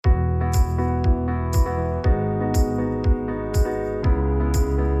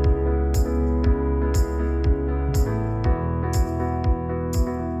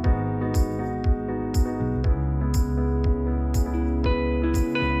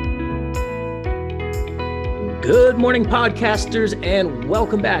Good morning, podcasters, and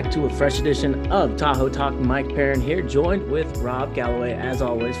welcome back to a fresh edition of Tahoe Talk. Mike Perrin here, joined with Rob Galloway, as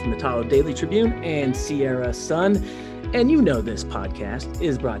always, from the Tahoe Daily Tribune and Sierra Sun. And you know this podcast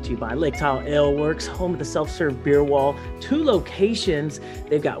is brought to you by Lake Tahoe Ale Works, home of the self-serve beer wall. 2 locations.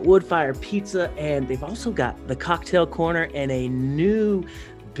 They've got Woodfire Pizza, and they've also got the Cocktail Corner and a new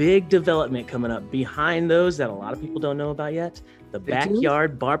big development coming up behind those that a lot of people don't know about yet. The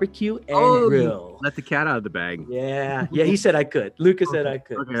backyard barbecue and grill. Let the cat out of the bag. Yeah, he said I could. Lucas said I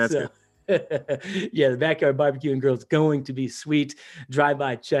could. Okay, that's good. Yeah, the backyard barbecue and grill is going to be sweet. Drive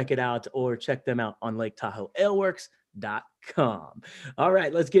by, check it out, or check them out on LakeTahoeAleWorks.com. All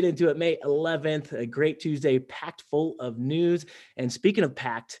right, let's get into it. May 11th, a great Tuesday, packed full of news. And speaking of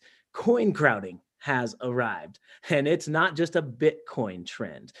packed, coin crowding has arrived, and it's not just a Bitcoin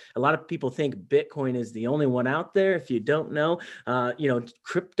trend. A lot of people think Bitcoin is the only one out there. If you don't know,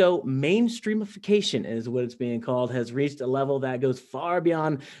 crypto mainstreamification is what it's being called, has reached a level that goes far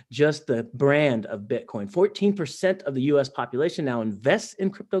beyond just the brand of Bitcoin. 14% of the US population now invests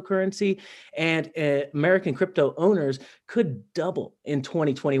in cryptocurrency, and American crypto owners could double in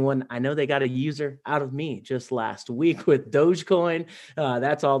 2021. I know they got a user out of me just last week with Dogecoin.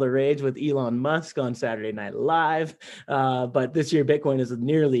 That's all the rage with Elon Musk on Saturday Night Live. But this year, Bitcoin is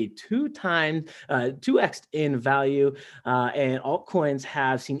nearly 2x in value, and altcoins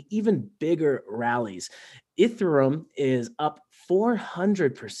have seen even bigger rallies. Ethereum is up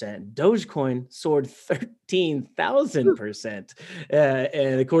 400%. Dogecoin soared 13,000%.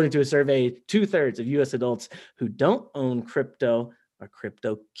 And according to a survey, 2/3 of US adults who don't own crypto are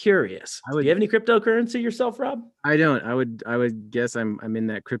crypto curious. Do you have any cryptocurrency yourself, Rob? I don't. I would guess I'm in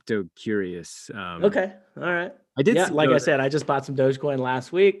that crypto curious. Okay. All right. I did. Yeah, like I said, I just bought some Dogecoin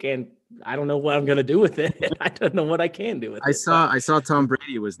last week, and I don't know what I'm going to do with it. I don't know what I can do with it. I saw Tom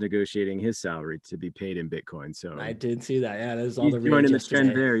Brady was negotiating his salary to be paid in Bitcoin. So I did see that. Yeah, there's all the joining the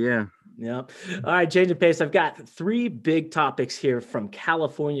trend there. Yeah. Yep. All right, change of pace. I've got 3 big topics here from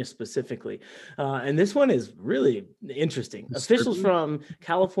California specifically. And this one is really interesting. Officials from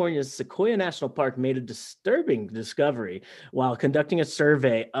California's Sequoia National Park made a disturbing discovery while conducting a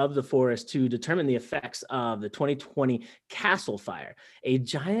survey of the forest to determine the effects of the 2020 Castle Fire. A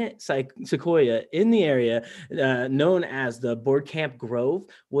giant sequoia in the area known as the Board Camp Grove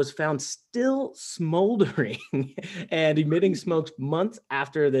was found still smoldering and emitting smoke months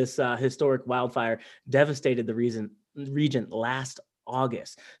after this historic wildfire devastated the region last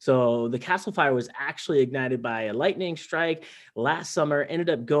August. So the Castle Fire was actually ignited by a lightning strike last summer, ended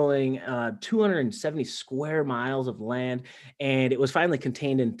up going 270 square miles of land, and it was finally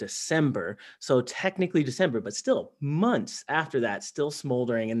contained in December. So technically December, but still months after that, still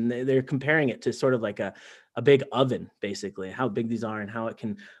smoldering. And they're comparing it to sort of like a big oven, basically, how big these are and how it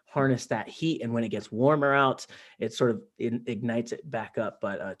can harness that heat. And when it gets warmer out, it sort of ignites it back up.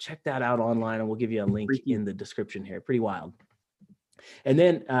 But check that out online, and we'll give you a link in the description here. Pretty wild. And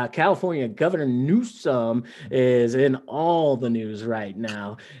then California Governor Newsom is in all the news right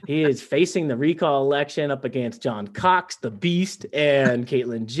now. He is facing the recall election up against John Cox, the Beast, and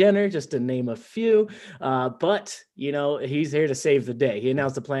Caitlyn Jenner, just to name a few. But, he's here to save the day. He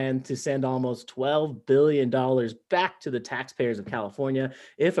announced a plan to send almost $12 billion back to the taxpayers of California.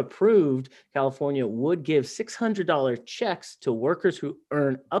 If approved, California would give $600 checks to workers who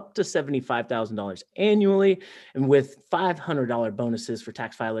earn up to $75,000 annually, and with $500 bonuses for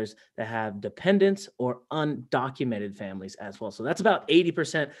tax filers that have dependents or undocumented families as well. So that's about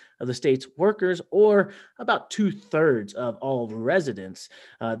 80% of the state's workers, or about 2/3 of all residents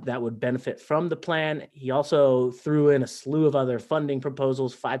that would benefit from the plan. He also threw in a slew of other funding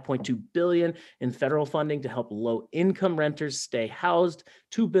proposals, $5.2 billion in federal funding to help low-income renters stay housed,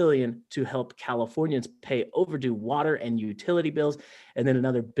 $2 billion to help Californians pay overdue water and utility bills, and then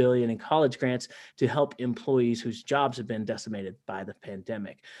another $1 billion in college grants to help employees whose jobs have been decimated by the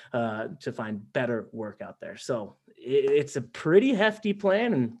pandemic to find better work out there. So it's a pretty hefty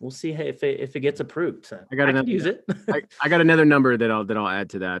plan, and we'll see if it gets approved. So I could use it. I got another number that I'll add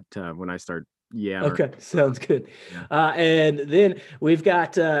to that when I start. Yeah. Okay. Sounds good. Yeah. And then we've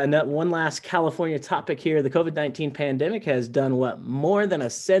got one last California topic here. The COVID-19 pandemic has done what more than a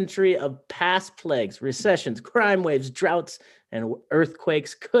century of past plagues, recessions, crime waves, droughts, and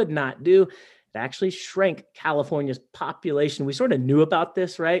earthquakes could not do. It actually shrank California's population. We sort of knew about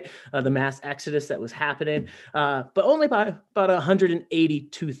this, right? The mass exodus that was happening, but only by about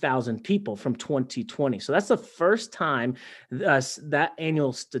 182,000 people from 2020. So that's the first time that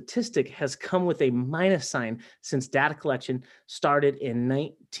annual statistic has come with a minus sign since data collection started in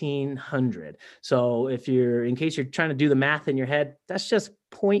 1900. So in case you're trying to do the math in your head, that's just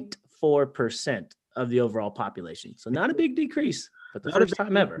 0.4%. of the overall population. So not a big decrease, but the Not a first big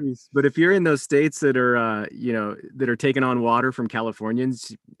time ever. decrease, but if you're in those states that are, that are taking on water from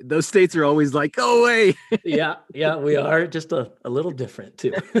Californians, those states are always like, go away. Yeah, we are just a little different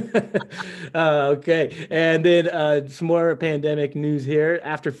too. Okay. And then some more pandemic news here.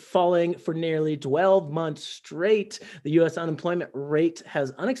 After falling for nearly 12 months straight, the U.S. unemployment rate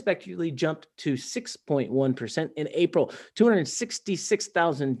has unexpectedly jumped to 6.1% in April.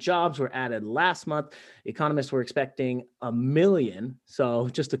 266,000 jobs were added last month. Economists were expecting 1 million, so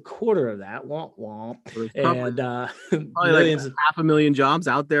just a quarter of that. Womp womp. And Probably millions. like 500,000 jobs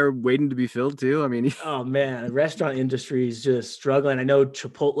out there waiting to be filled too. I mean, Oh man, restaurant industry is just struggling. I know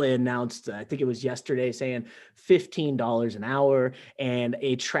Chipotle announced, I think it was yesterday, saying $15 an hour and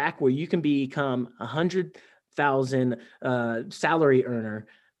a track where you can become 100,000 salary earner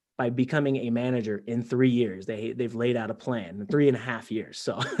by becoming a manager in 3 years. They've laid out a plan in 3.5 years.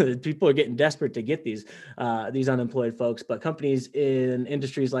 So people are getting desperate to get these unemployed folks. But companies in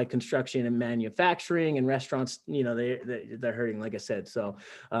industries like construction and manufacturing and restaurants, they're hurting, like I said. So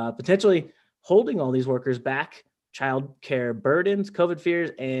potentially holding all these workers back, child care burdens, COVID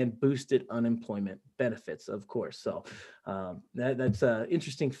fears, and boosted unemployment benefits, of course. So that's an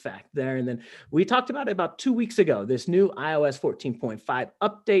interesting fact there. And then we talked about it about 2 weeks ago, this new iOS 14.5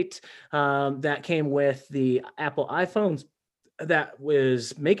 update that came with the Apple iPhones that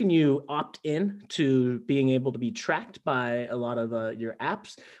was making you opt in to being able to be tracked by a lot of your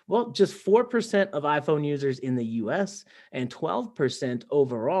apps. Well, just 4% of iPhone users in the US and 12%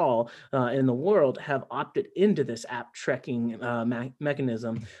 overall in the world have opted into this app tracking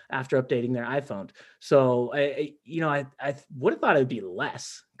mechanism after updating their iPhone. So, I would have thought it would be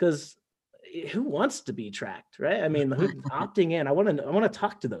less, because who wants to be tracked, right? I mean, opting in, I want to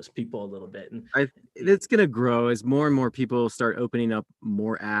talk to those people a little bit. And it's going to grow as more and more people start opening up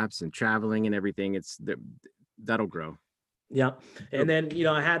more apps and traveling and everything. That'll grow. Yeah. And then,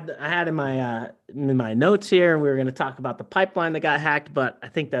 I had in my notes here, we were going to talk about the pipeline that got hacked, but I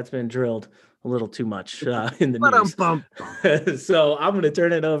think that's been drilled a little too much in the news. So I'm going to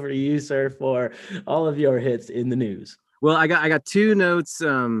turn it over to you, sir, for all of your hits in the news. Well, I got two notes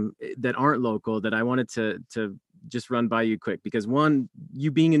that aren't local that I wanted to just run by you quick, because one, you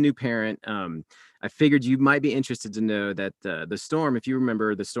being a new parent, I figured you might be interested to know that the storm, if you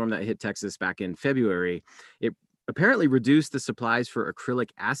remember the storm that hit Texas back in February, it apparently reduced the supplies for acrylic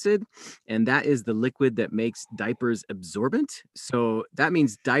acid, and that is the liquid that makes diapers absorbent. So that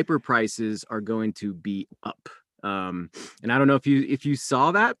means diaper prices are going to be up. And I don't know if you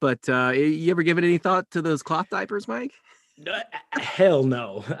saw that, but you ever given any thought to those cloth diapers, Mike? Hell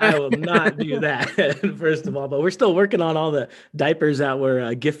no, I will not do that. First of all, but we're still working on all the diapers that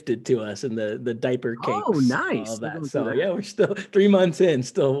were gifted to us and the diaper cakes. Oh, nice. All that. So yeah, we're still 3 months in,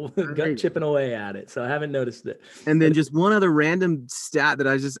 still chipping away at it. So I haven't noticed it. And then just one other random stat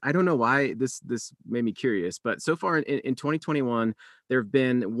that I don't know why this made me curious, but so far in 2021, there have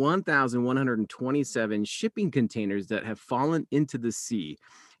been 1,127 shipping containers that have fallen into the sea.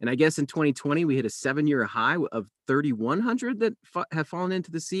 And I guess in 2020, we hit a 7-year high of 3,100 that have fallen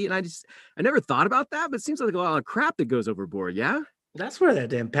into the sea. And I never thought about that, but it seems like a lot of crap that goes overboard. Yeah. That's where that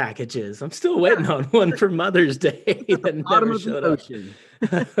damn package is. I'm still waiting on one for Mother's Day that never showed up.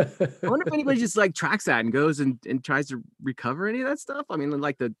 I wonder if anybody just like tracks that and goes and tries to recover any of that stuff. I mean,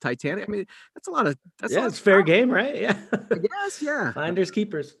 like the Titanic. I mean, that's a lot of. It's fair game, right? Yeah. I guess. Yeah. Finders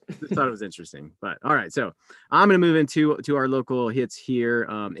keepers. Just thought it was interesting. But all right, so I'm going to move into our local hits here,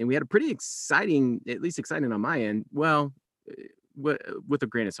 and we had a pretty exciting, at least exciting on my end. Well, with a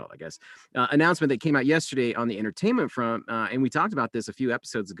grain of salt, I guess, announcement that came out yesterday on the entertainment front. And we talked about this a few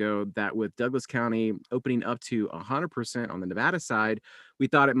episodes ago, that with Douglas County opening up to 100% on the Nevada side, we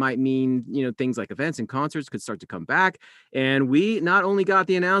thought it might mean, things like events and concerts could start to come back. And we not only got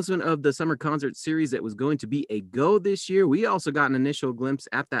the announcement of the summer concert series that was going to be a go this year, we also got an initial glimpse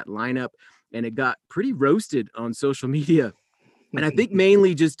at that lineup, and it got pretty roasted on social media. And I think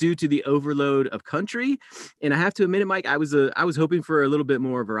mainly just due to the overload of country. And I have to admit it, Mike, I was hoping for a little bit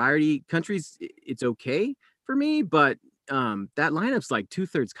more variety. Country's, it's okay for me, but that lineup's like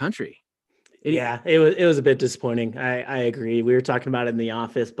 2/3 country. It was a bit disappointing. I agree. We were talking about it in the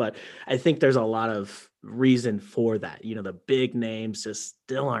office, but I think there's a lot of reason for that. The big names just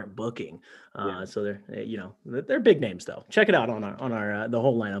still aren't booking. So they're big names though. Check it out on our the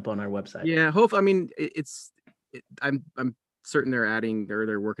whole lineup on our website. Yeah. I'm certain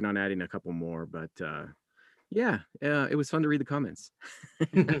they're working on adding a couple more, but Yeah, it was fun to read the comments.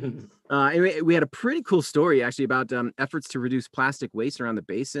 And we had a pretty cool story actually about efforts to reduce plastic waste around the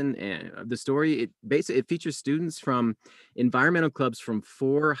basin. And the story it features students from environmental clubs from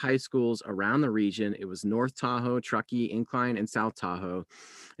 4 high schools around the region. It was North Tahoe, Truckee, Incline, and South Tahoe,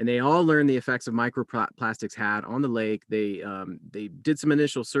 and they all learned the effects of microplastics had on the lake. They did some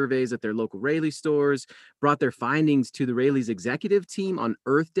initial surveys at their local Rayleigh stores, brought their findings to the Rayleigh's executive team on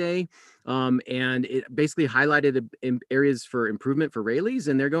Earth Day, and it basically highlighted areas for improvement for Rayleigh's,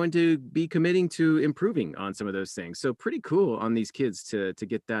 and they're going to be committing to improving on some of those things. So pretty cool on these kids to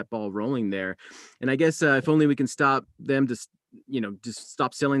get that ball rolling there. And I guess if only we can stop them to just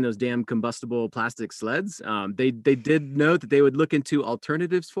stop selling those damn combustible plastic sleds. They did note that they would look into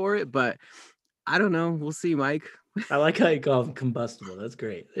alternatives for it, but I don't know. We'll see, Mike. I like how you call them combustible. That's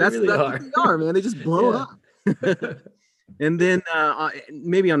great. That's what they are, man. They just blow up. And then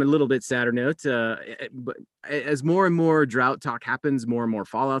maybe on a little bit sadder note, but as more and more drought talk happens, more and more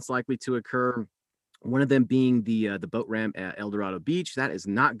fallout's likely to occur. One of them being the boat ramp at El Dorado Beach. That is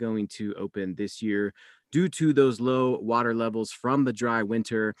not going to open this year due to those low water levels from the dry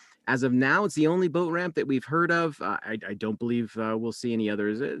winter. As of now, it's the only boat ramp that we've heard of. I don't believe we'll see any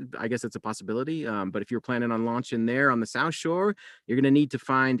others. I guess it's a possibility. But if you're planning on launching there on the South Shore, you're going to need to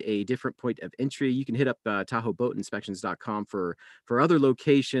find a different point of entry. You can hit up TahoeBoatInspections.com for other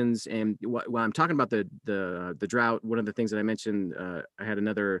locations. And while I'm talking about the drought, one of the things that I mentioned, I had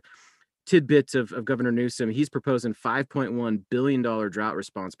another tidbit of Governor Newsom. He's proposing $5.1 billion drought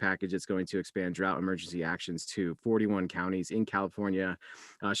response package. It's going to expand drought emergency actions to 41 counties in California.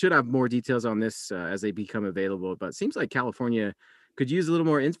 Should have more details on this as they become available, but it seems like California could use a little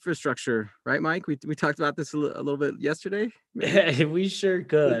more infrastructure, right, Mike? We talked about this a little bit yesterday. Yeah, we sure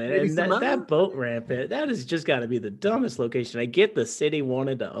could. And that boat ramp, that has just got to be the dumbest location. I get the city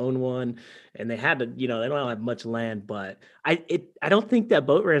wanted to own one, and they had to, they don't have much land, but I don't think that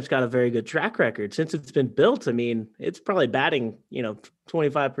boat ramp's got a very good track record since it's been built. I mean, it's probably batting,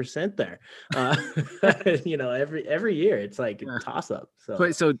 25% there. Every year it's like a toss up. So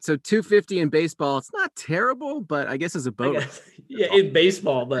 250 in baseball, it's not terrible, but I guess as a boat, in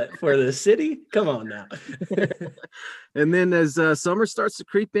baseball, but for the city, come on now. And then as summer starts to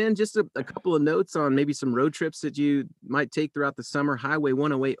creep in, just a couple of notes on maybe some road trips that you might take throughout the summer. Highway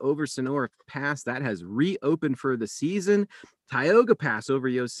 108 over Sonora Pass, that has reopened for the season. Tioga Pass over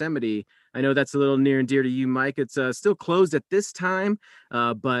Yosemite, I know that's a little near and dear to you, Mike. It's still closed at this time,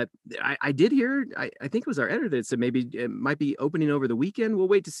 but I did hear, I think it was our editor that said maybe it might be opening over the weekend. We'll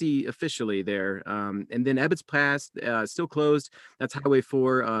wait to see officially there. And then Ebbets Pass, still closed. That's Highway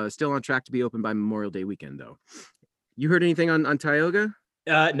 4, still on track to be open by Memorial Day weekend, though. You heard anything on Tioga?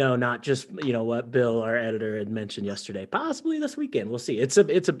 No, not just, what Bill, our editor, had mentioned yesterday. Possibly this weekend. We'll see. It's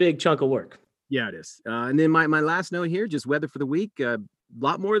a big chunk of work. Yeah, it is. And then my last note here, just weather for the week. A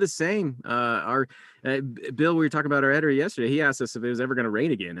lot more of the same. Our Bill, we were talking about our editor yesterday. He asked us if it was ever going to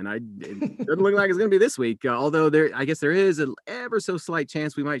rain again, and it doesn't look like it's going to be this week. Although I guess there is an ever so slight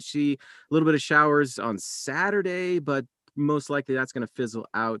chance we might see a little bit of showers on Saturday, but most likely that's going to fizzle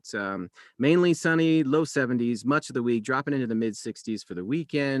out. Mainly sunny, low 70s, much of the week, dropping into the mid 60s for the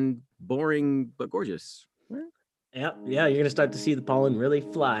weekend. Boring but gorgeous. Yeah, you're going to start to see the pollen really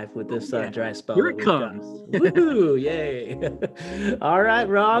fly with this dry spell. Here it comes. Woo, yay. All right,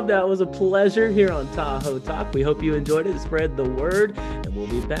 Rob, that was a pleasure here on Tahoe Talk. We hope you enjoyed it. Spread the word, and we'll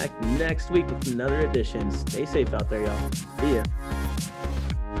be back next week with another edition. Stay safe out there, y'all. See ya.